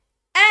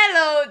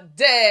Hello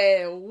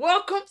there.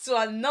 Welcome to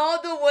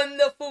another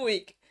wonderful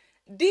week.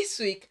 This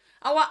week,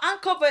 our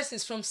anchor verse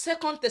is from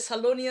 2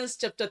 Thessalonians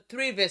chapter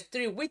 3 verse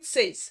 3, which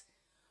says,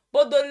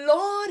 "But the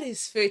Lord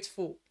is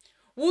faithful,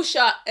 who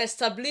shall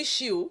establish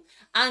you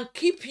and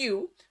keep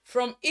you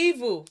from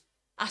evil."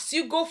 As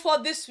you go for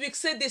this week,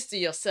 say this to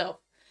yourself.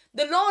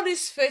 The Lord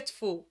is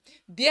faithful,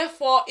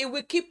 therefore it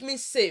will keep me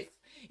safe.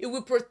 It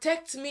will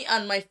protect me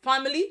and my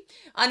family,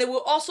 and it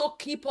will also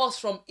keep us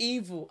from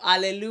evil.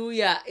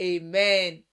 Hallelujah. Amen.